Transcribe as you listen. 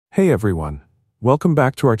Hey everyone, welcome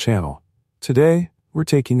back to our channel. Today, we're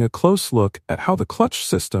taking a close look at how the clutch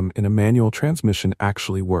system in a manual transmission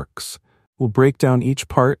actually works. We'll break down each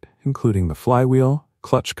part, including the flywheel,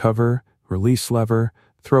 clutch cover, release lever,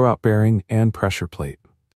 throwout bearing, and pressure plate,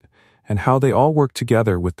 and how they all work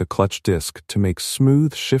together with the clutch disc to make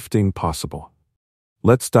smooth shifting possible.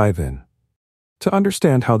 Let's dive in. To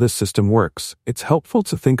understand how this system works, it's helpful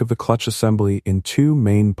to think of the clutch assembly in two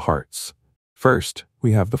main parts. First,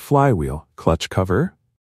 we have the flywheel, clutch cover,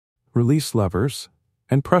 release levers,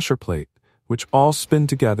 and pressure plate, which all spin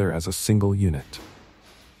together as a single unit.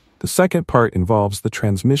 The second part involves the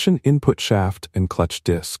transmission input shaft and clutch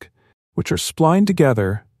disc, which are splined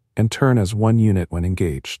together and turn as one unit when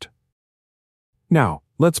engaged. Now,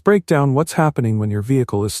 let's break down what's happening when your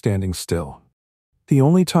vehicle is standing still. The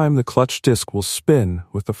only time the clutch disc will spin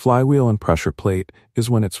with the flywheel and pressure plate is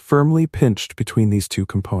when it's firmly pinched between these two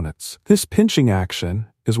components. This pinching action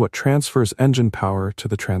is what transfers engine power to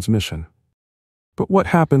the transmission. But what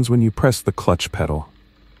happens when you press the clutch pedal?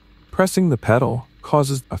 Pressing the pedal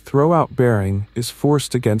causes a throwout bearing is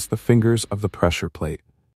forced against the fingers of the pressure plate.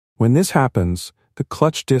 When this happens, the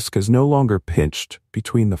clutch disc is no longer pinched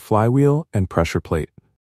between the flywheel and pressure plate.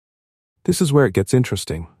 This is where it gets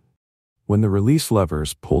interesting. When the release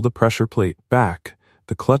levers pull the pressure plate back,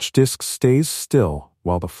 the clutch disc stays still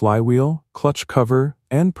while the flywheel, clutch cover,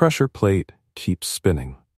 and pressure plate keep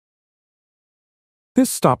spinning. This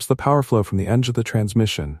stops the power flow from the edge of the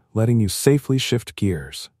transmission, letting you safely shift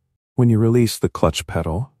gears. When you release the clutch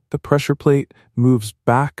pedal, the pressure plate moves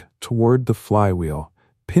back toward the flywheel,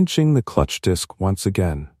 pinching the clutch disc once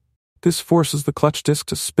again. This forces the clutch disc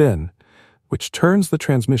to spin, which turns the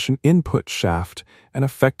transmission input shaft and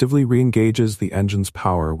effectively re-engages the engine's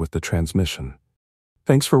power with the transmission.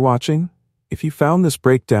 Thanks for watching. If you found this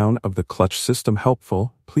breakdown of the clutch system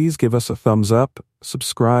helpful, please give us a thumbs up,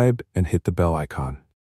 subscribe, and hit the bell icon.